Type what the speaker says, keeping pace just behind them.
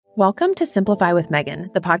Welcome to Simplify with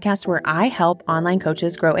Megan, the podcast where I help online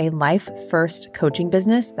coaches grow a life-first coaching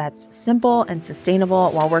business that's simple and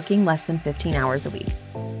sustainable while working less than 15 hours a week.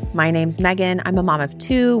 My name's Megan. I'm a mom of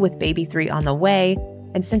two with baby 3 on the way.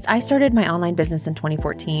 And since I started my online business in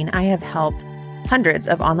 2014, I have helped hundreds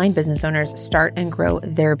of online business owners start and grow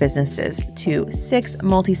their businesses to 6,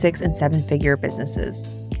 multi-6, and 7-figure businesses.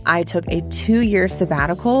 I took a 2-year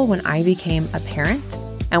sabbatical when I became a parent.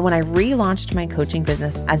 And when I relaunched my coaching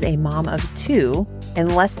business as a mom of 2,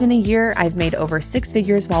 in less than a year, I've made over 6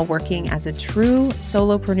 figures while working as a true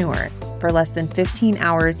solopreneur for less than 15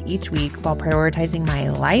 hours each week while prioritizing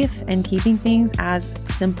my life and keeping things as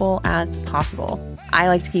simple as possible. I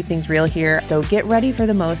like to keep things real here, so get ready for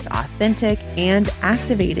the most authentic and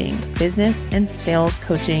activating business and sales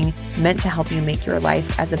coaching meant to help you make your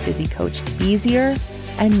life as a busy coach easier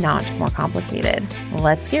and not more complicated.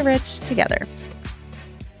 Let's get rich together.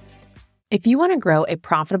 If you want to grow a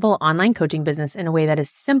profitable online coaching business in a way that is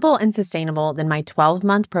simple and sustainable, then my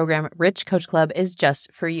 12-month program, Rich Coach Club, is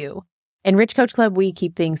just for you. In Rich Coach Club, we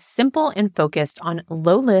keep things simple and focused on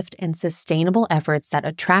low-lift and sustainable efforts that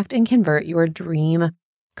attract and convert your dream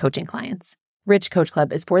coaching clients. Rich Coach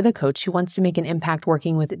Club is for the coach who wants to make an impact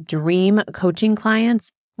working with dream coaching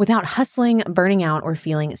clients without hustling, burning out, or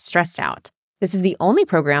feeling stressed out. This is the only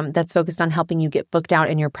program that's focused on helping you get booked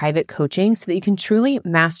out in your private coaching so that you can truly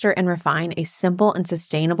master and refine a simple and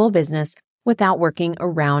sustainable business without working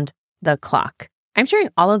around the clock. I'm sharing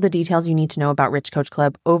all of the details you need to know about Rich Coach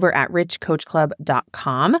Club over at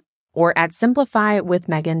richcoachclub.com or at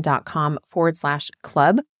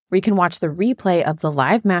simplifywithmegan.com/club, where you can watch the replay of the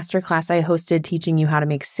live masterclass I hosted teaching you how to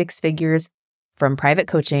make 6 figures from private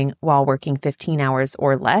coaching while working 15 hours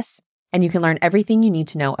or less. And you can learn everything you need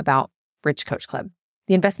to know about Rich Coach Club.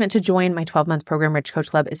 The investment to join my 12-month program, Rich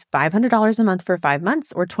Coach Club, is $500 a month for 5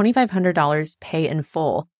 months or $2,500 pay in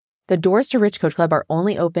full. The doors to Rich Coach Club are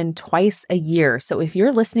only open twice a year. So if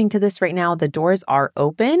you're listening to this right now, the doors are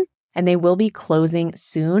open and they will be closing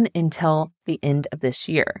soon until the end of this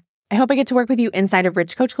year. I hope I get to work with you inside of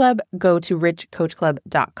Rich Coach Club. Go to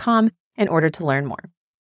richcoachclub.com in order to learn more.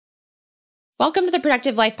 Welcome to the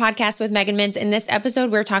Productive Life Podcast with Megan Mintz. In this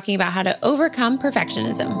episode, we're talking about how to overcome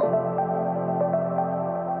perfectionism.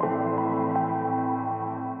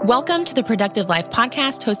 Welcome to the Productive Life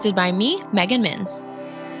Podcast hosted by me, Megan Mintz.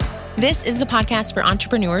 This is the podcast for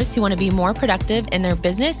entrepreneurs who want to be more productive in their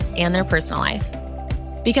business and their personal life.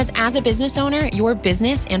 Because as a business owner, your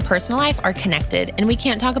business and personal life are connected, and we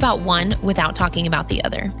can't talk about one without talking about the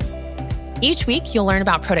other. Each week, you'll learn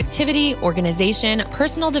about productivity, organization,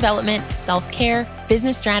 personal development, self-care,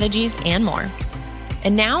 business strategies, and more.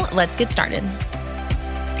 And now, let's get started.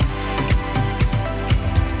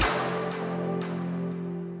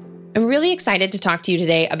 I'm really excited to talk to you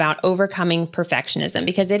today about overcoming perfectionism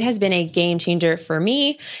because it has been a game changer for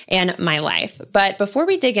me and my life. But before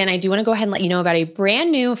we dig in, I do want to go ahead and let you know about a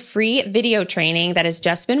brand new free video training that has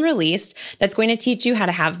just been released that's going to teach you how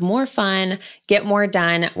to have more fun, get more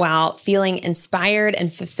done while feeling inspired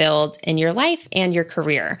and fulfilled in your life and your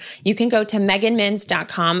career. You can go to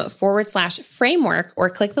meganmintz.com/framework or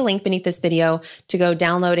click the link beneath this video to go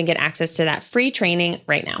download and get access to that free training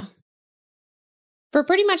right now. For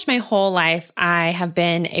pretty much my whole life, I have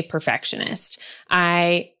been a perfectionist.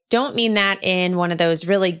 I don't mean that in one of those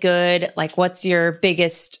really good, like, what's your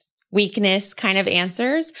biggest weakness kind of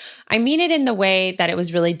answers. I mean it in the way that it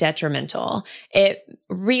was really detrimental. It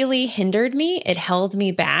really hindered me. It held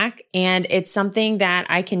me back. And it's something that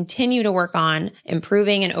I continue to work on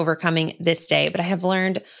improving and overcoming this day. But I have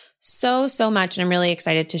learned so much, and I'm really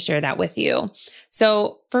excited to share that with you.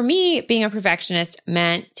 So for me, being a perfectionist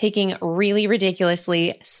meant taking really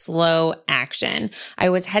ridiculously slow action. I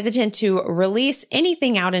was hesitant to release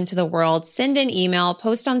anything out into the world, send an email,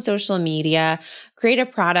 post on social media, create a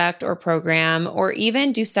product or program, or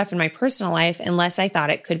even do stuff in my personal life unless I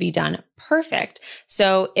thought it could be done perfect.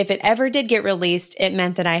 So if it ever did get released, it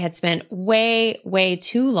meant that I had spent way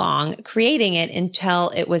too long creating it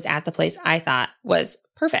until it was at the place I thought was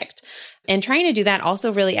perfect. And trying to do that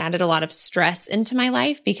also really added a lot of stress into my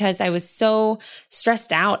life because I was so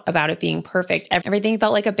stressed out about it being perfect. Everything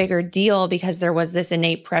felt like a bigger deal because there was this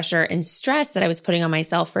innate pressure and stress that I was putting on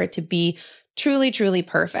myself for it to be truly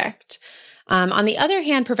perfect. On the other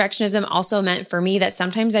hand, perfectionism also meant for me that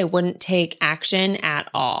sometimes I wouldn't take action at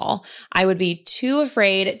all. I would be too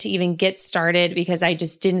afraid to even get started because I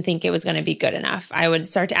just didn't think it was going to be good enough. I would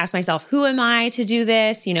start to ask myself, who am I to do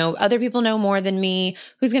this? You know, other people know more than me.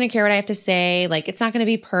 Who's going to care what I have to say? Like, it's not going to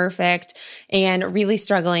be perfect, and really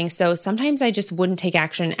struggling. So sometimes I just wouldn't take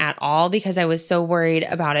action at all because I was so worried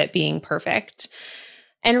about it being perfect.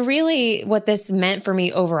 And really what this meant for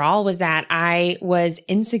me overall was that I was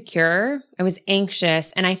insecure, I was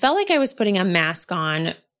anxious, and I felt like I was putting a mask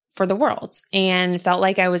on for the world and felt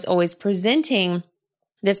like I was always presenting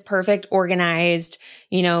this perfect, organized,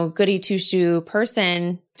 goody two-shoe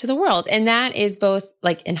person to the world. And that is both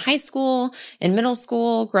like in high school, in middle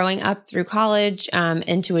school, growing up through college,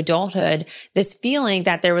 into adulthood, this feeling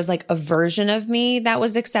that there was like a version of me that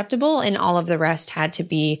was acceptable and all of the rest had to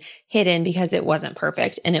be hidden because it wasn't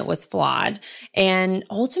perfect and it was flawed. And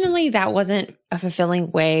ultimately that wasn't a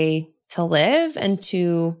fulfilling way to live and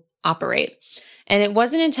to operate. And it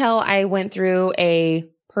wasn't until I went through a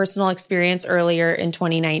personal experience earlier in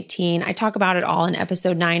 2019. I talk about it all in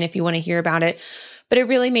episode 9 if you want to hear about it, but it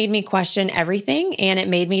really made me question everything. And it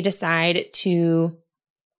made me decide to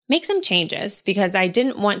make some changes because I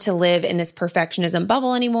didn't want to live in this perfectionism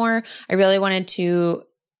bubble anymore. I really wanted to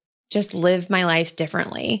just live my life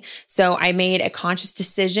differently. So I made a conscious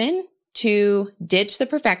decision to ditch the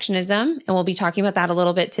perfectionism. And we'll be talking about that a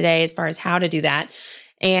little bit today as far as how to do that.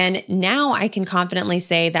 And now I can confidently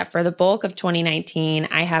say that for the bulk of 2019,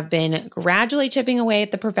 I have been gradually chipping away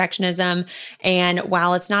at the perfectionism. And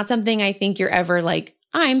while it's not something I think you're ever like,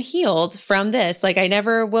 I'm healed from this, like I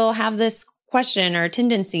never will have this question or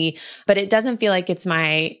tendency, but it doesn't feel like it's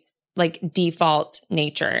my like default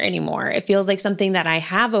nature anymore. It feels like something that I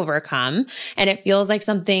have overcome. And it feels like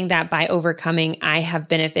something that by overcoming, I have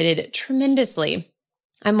benefited tremendously.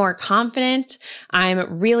 I'm more confident.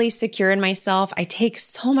 I'm really secure in myself. I take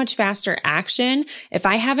so much faster action. If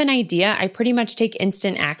I have an idea, I pretty much take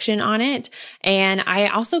instant action on it. And I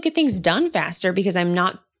also get things done faster because I'm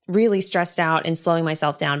not really stressed out and slowing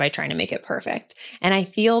myself down by trying to make it perfect. And I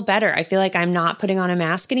feel better. I feel like I'm not putting on a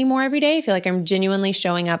mask anymore every day. I feel like I'm genuinely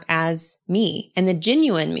showing up as me and the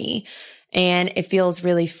genuine me. And it feels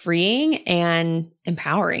really freeing and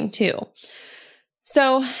empowering too.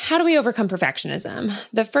 So how do we overcome perfectionism?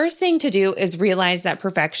 The first thing to do is realize that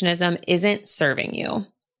perfectionism isn't serving you.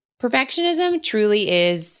 Perfectionism truly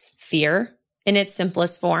is fear in its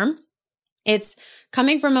simplest form. It's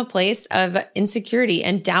coming from a place of insecurity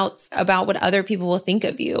and doubts about what other people will think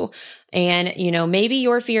of you. And, maybe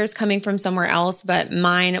your fear is coming from somewhere else, but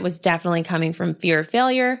mine was definitely coming from fear of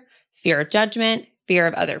failure, fear of judgment, fear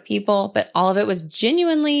of other people, but all of it was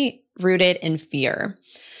genuinely rooted in fear.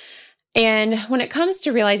 And when it comes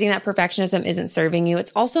to realizing that perfectionism isn't serving you,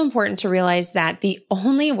 it's also important to realize that the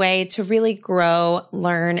only way to really grow,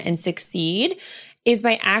 learn, and succeed is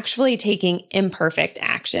by actually taking imperfect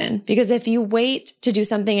action. Because if you wait to do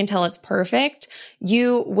something until it's perfect,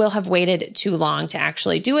 you will have waited too long to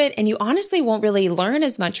actually do it. And you honestly won't really learn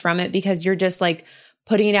as much from it because you're just like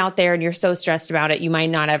putting it out there and you're so stressed about it. You might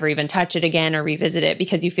not ever even touch it again or revisit it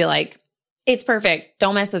because you feel like it's perfect.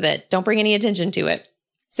 Don't mess with it. Don't bring any attention to it.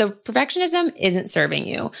 So perfectionism isn't serving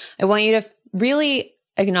you. I want you to really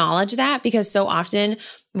acknowledge that because so often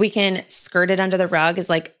we can skirt it under the rug as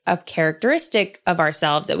like a characteristic of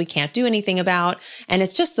ourselves that we can't do anything about. And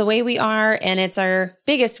it's just the way we are. And it's our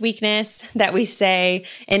biggest weakness that we say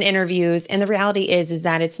in interviews. And the reality is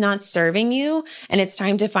that it's not serving you. And it's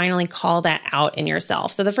time to finally call that out in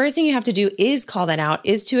yourself. So the first thing you have to do is call that out,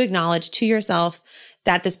 is to acknowledge to yourself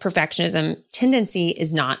that this perfectionism tendency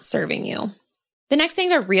is not serving you. The next thing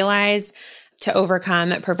to realize to overcome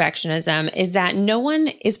perfectionism is that no one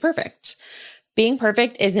is perfect. Being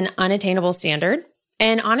perfect is an unattainable standard.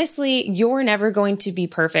 And honestly, you're never going to be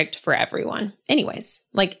perfect for everyone. Anyways,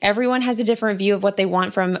 like everyone has a different view of what they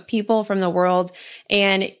want from people, from the world,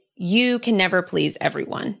 and you can never please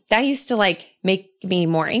everyone. That used to like make me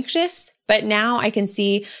more anxious. But now I can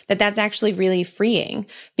see that that's actually really freeing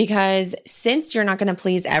because since you're not going to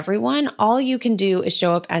please everyone, all you can do is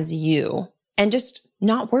show up as you. And just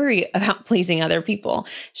not worry about pleasing other people.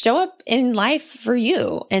 Show up in life for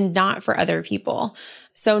you and not for other people.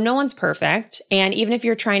 So no one's perfect. And even if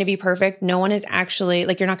you're trying to be perfect, no one is actually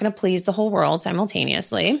like, you're not going to please the whole world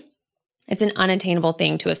simultaneously. It's an unattainable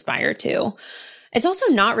thing to aspire to. It's also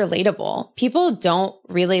not relatable. People don't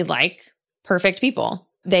really like perfect people.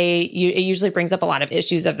 It usually brings up a lot of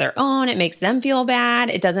issues of their own. It makes them feel bad.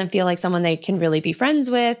 It doesn't feel like someone they can really be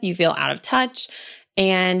friends with. You feel out of touch.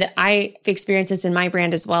 And I've experienced this in my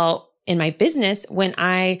brand as well in my business when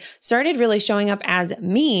I started really showing up as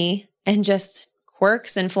me and just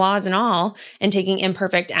quirks and flaws and all and taking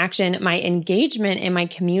imperfect action. My engagement in my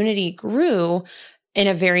community grew in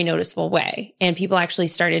a very noticeable way. And people actually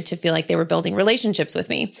started to feel like they were building relationships with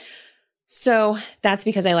me. So that's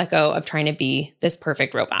because I let go of trying to be this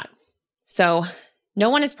perfect robot. So no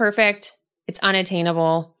one is perfect. It's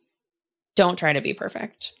unattainable. Don't try to be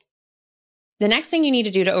perfect. The next thing you need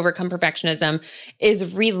to do to overcome perfectionism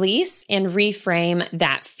is release and reframe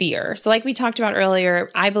that fear. So like we talked about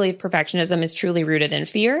earlier, I believe perfectionism is truly rooted in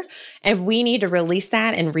fear, and we need to release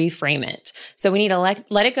that and reframe it. So we need to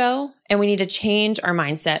let it go, and we need to change our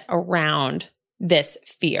mindset around this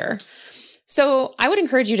fear. So I would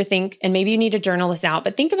encourage you to think, and maybe you need to journal this out,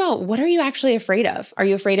 but think about, what are you actually afraid of? Are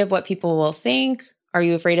you afraid of what people will think? Are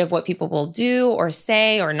you afraid of what people will do or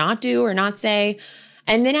say or not do or not say?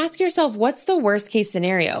 And then ask yourself, what's the worst case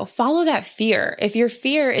scenario? Follow that fear. If your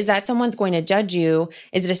fear is that someone's going to judge you,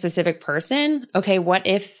 is it a specific person? Okay, what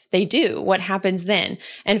if they do? What happens then?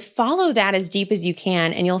 And follow that as deep as you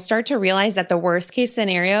can. And you'll start to realize that the worst case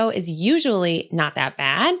scenario is usually not that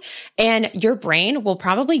bad. And your brain will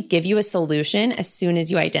probably give you a solution as soon as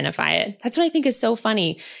you identify it. That's what I think is so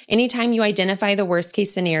funny. Anytime you identify the worst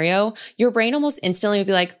case scenario, your brain almost instantly will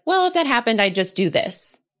be like, well, if that happened, I'd just do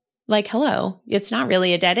this. Like, hello, it's not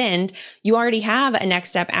really a dead end. You already have a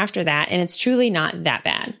next step after that, and it's truly not that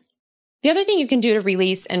bad. The other thing you can do to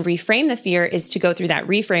release and reframe the fear is to go through that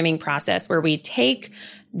reframing process where we take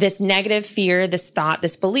this negative fear, this thought,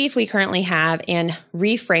 this belief we currently have, and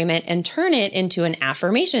reframe it and turn it into an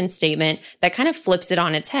affirmation statement that kind of flips it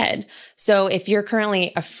on its head. So if you're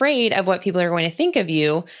currently afraid of what people are going to think of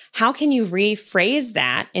you, how can you rephrase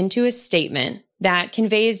that into a statement that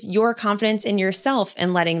conveys your confidence in yourself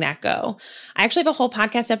and letting that go? I actually have a whole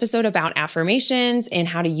podcast episode about affirmations and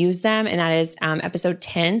how to use them, and that is episode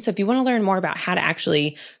 10. So if you want to learn more about how to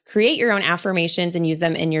actually create your own affirmations and use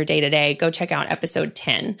them in your day-to-day, go check out episode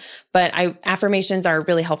 10. But affirmations are a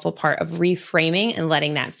really helpful part of reframing and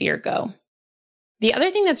letting that fear go. The other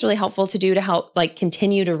thing that's really helpful to do to help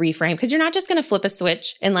continue to reframe, because you're not just going to flip a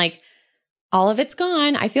switch and all of it's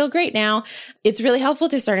gone, I feel great now. It's really helpful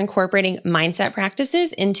to start incorporating mindset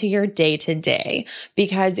practices into your day-to-day,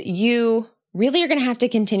 because you really are going to have to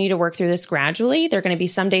continue to work through this gradually. There are going to be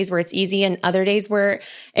some days where it's easy and other days where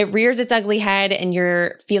it rears its ugly head and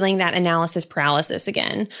you're feeling that analysis paralysis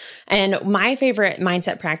again. And my favorite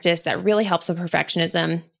mindset practice that really helps with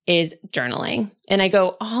perfectionism is journaling. And I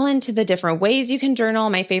go all into the different ways you can journal,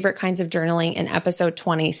 my favorite kinds of journaling, in episode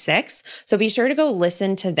 26. So be sure to go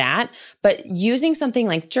listen to that. But using something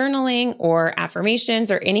like journaling or affirmations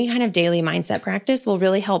or any kind of daily mindset practice will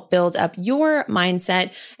really help build up your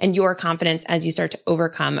mindset and your confidence as you start to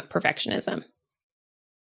overcome perfectionism.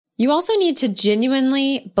 You also need to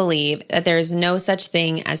genuinely believe that there is no such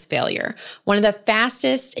thing as failure. One of the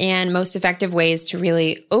fastest and most effective ways to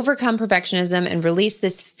really overcome perfectionism and release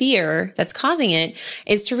this fear that's causing it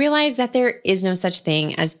is to realize that there is no such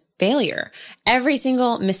thing as failure. Every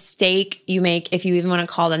single mistake you make, if you even want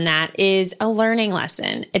to call them that, is a learning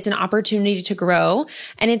lesson. It's an opportunity to grow,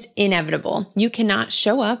 and it's inevitable. You cannot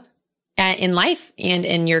show up in life and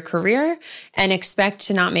in your career and expect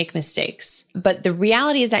to not make mistakes. But the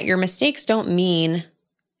reality is that your mistakes don't mean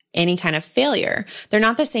any kind of failure. They're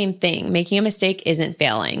not the same thing. Making a mistake isn't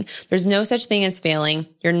failing. There's no such thing as failing.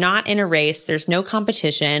 You're not in a race. There's no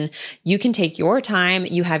competition. You can take your time.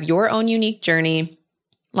 You have your own unique journey.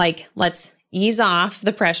 Let's ease off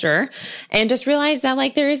the pressure and just realize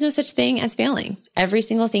that there is no such thing as failing. Every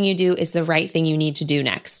single thing you do is the right thing you need to do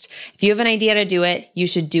next. If you have an idea to do it, you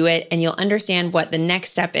should do it, and you'll understand what the next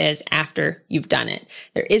step is after you've done it.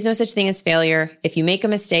 There is no such thing as failure. If you make a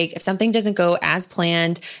mistake, if something doesn't go as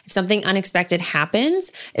planned, if something unexpected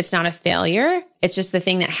happens, it's not a failure. It's just the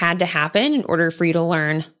thing that had to happen in order for you to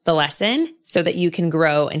learn the lesson so that you can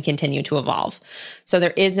grow and continue to evolve. So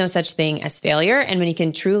there is no such thing as failure. And when you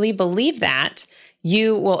can truly believe that,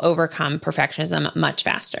 you will overcome perfectionism much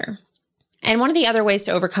faster. And one of the other ways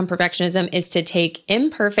to overcome perfectionism is to take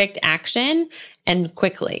imperfect action and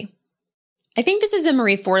quickly. I think this is a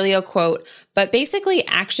Marie Forleo quote, but basically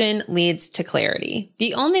action leads to clarity.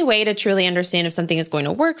 The only way to truly understand if something is going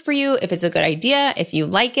to work for you, if it's a good idea, if you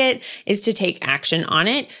like it, is to take action on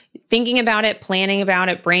it. Thinking about it, planning about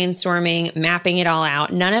it, brainstorming, mapping it all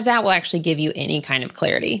out, none of that will actually give you any kind of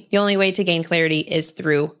clarity. The only way to gain clarity is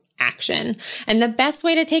through action. And the best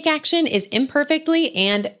way to take action is imperfectly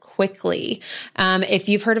and quickly. If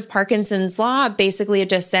you've heard of Parkinson's law, basically it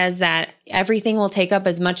just says that everything will take up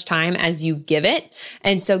as much time as you give it.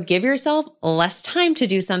 And so give yourself less time to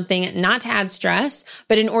do something, not to add stress,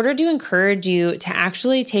 but in order to encourage you to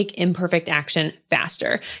actually take imperfect action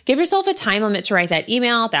faster. Give yourself a time limit to write that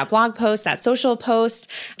email, that blog post, that social post.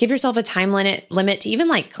 Give yourself a time limit to even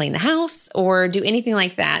clean the house or do anything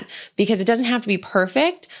like that, because it doesn't have to be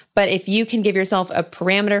perfect. But if you can give yourself a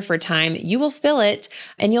parameter for time, you will fill it,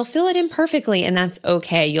 and you'll fill it imperfectly, and that's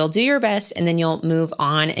okay. You'll do your best, and then you'll move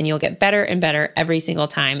on, and you'll get better and better every single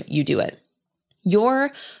time you do it.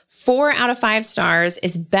 Your 4 out of 5 stars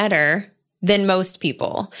is better than most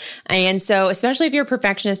people. And so, especially if you're a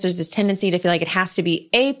perfectionist, there's this tendency to feel like it has to be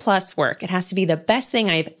A+ work. It has to be the best thing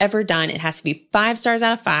I've ever done. It has to be 5 stars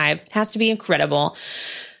out of 5. It has to be incredible.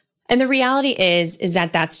 And the reality is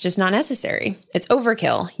that that's just not necessary. It's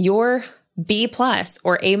overkill. Your B+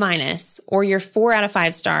 or A- or your 4 out of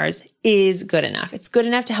 5 stars is good enough. It's good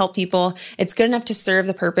enough to help people. It's good enough to serve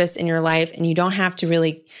the purpose in your life. And you don't have to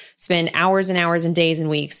really spend hours and hours and days and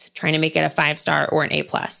weeks trying to make it a 5-star or an A+.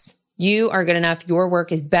 You are good enough. Your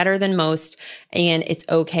work is better than most. And it's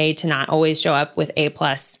okay to not always show up with A+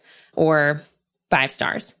 or 5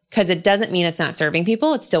 stars, because it doesn't mean it's not serving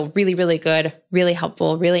people. It's still really, really good, really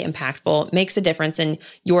helpful, really impactful, makes a difference in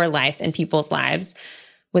your life and people's lives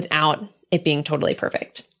without it being totally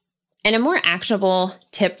perfect. And a more actionable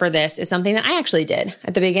tip for this is something that I actually did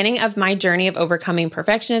at the beginning of my journey of overcoming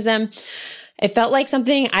perfectionism. It felt like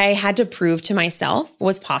something I had to prove to myself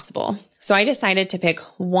was possible. So I decided to pick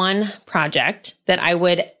one project that I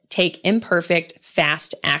would take imperfect,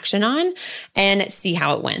 fast action on and see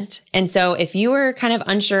how it went. And so if you were kind of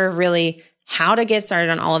unsure of really how to get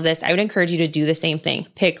started on all of this, I would encourage you to do the same thing.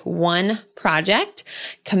 Pick one project,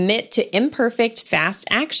 commit to imperfect, fast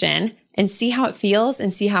action, and see how it feels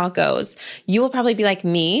and see how it goes. You will probably be like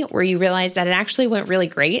me, where you realize that it actually went really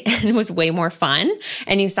great and was way more fun,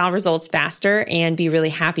 and you saw results faster and be really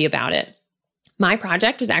happy about it. My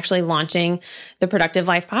project was actually launching the Productive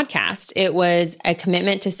Life podcast. It was a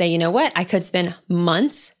commitment to say, you know what, I could spend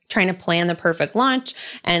months trying to plan the perfect launch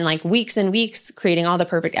and like weeks and weeks creating all the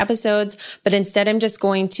perfect episodes. But instead, I'm just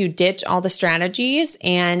going to ditch all the strategies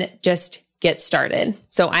and just get started.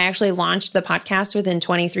 So I actually launched the podcast within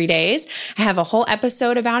 23 days. I have a whole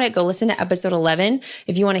episode about it. Go listen to episode 11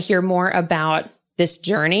 if you want to hear more about this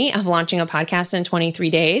journey of launching a podcast in 23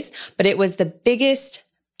 days. But it was the biggest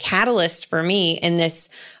catalyst for me in this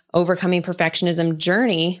overcoming perfectionism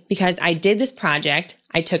journey, because I did this project.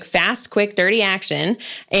 I took fast, quick, dirty action,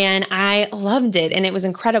 and I loved it. And it was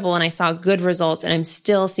incredible. And I saw good results, and I'm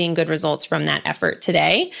still seeing good results from that effort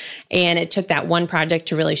today. And it took that one project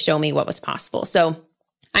to really show me what was possible. So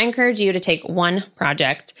I encourage you to take one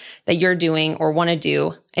project that you're doing or want to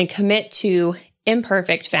do and commit to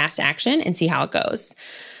imperfect, fast action and see how it goes.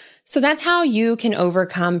 So that's how you can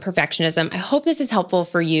overcome perfectionism. I hope this is helpful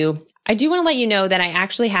for you. I do want to let you know that I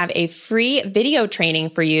actually have a free video training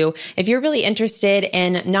for you if you're really interested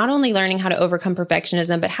in not only learning how to overcome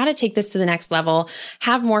perfectionism, but how to take this to the next level,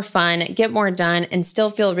 have more fun, get more done, and still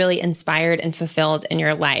feel really inspired and fulfilled in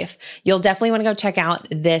your life. You'll definitely want to go check out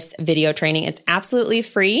this video training. It's absolutely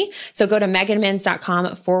free. So go to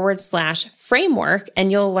meganminns.com/framework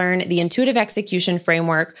and you'll learn the intuitive execution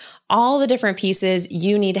framework, all the different pieces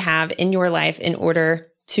you need to have in your life in order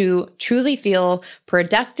to truly feel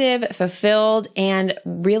productive, fulfilled, and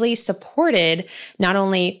really supported, not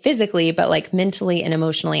only physically, but like mentally and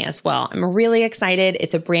emotionally as well. I'm really excited.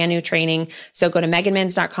 It's a brand new training. So go to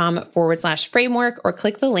meganminns.com/framework or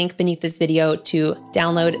click the link beneath this video to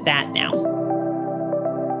download that now.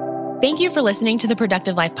 Thank you for listening to the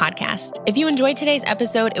Productive Life podcast. If you enjoyed today's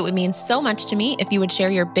episode, it would mean so much to me if you would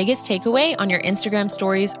share your biggest takeaway on your Instagram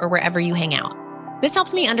stories or wherever you hang out. This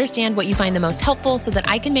helps me understand what you find the most helpful so that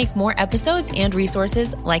I can make more episodes and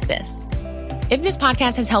resources like this. If this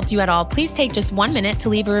podcast has helped you at all, please take just 1 minute to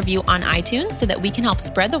leave a review on iTunes so that we can help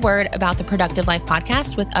spread the word about the Productive Life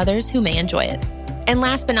podcast with others who may enjoy it. And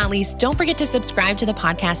last but not least, don't forget to subscribe to the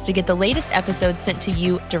podcast to get the latest episodes sent to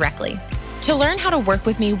you directly. To learn how to work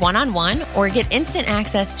with me one-on-one or get instant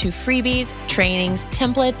access to freebies, trainings,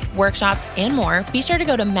 templates, workshops, and more, be sure to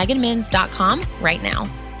go to meganminns.com right now.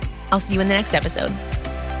 I'll see you in the next episode.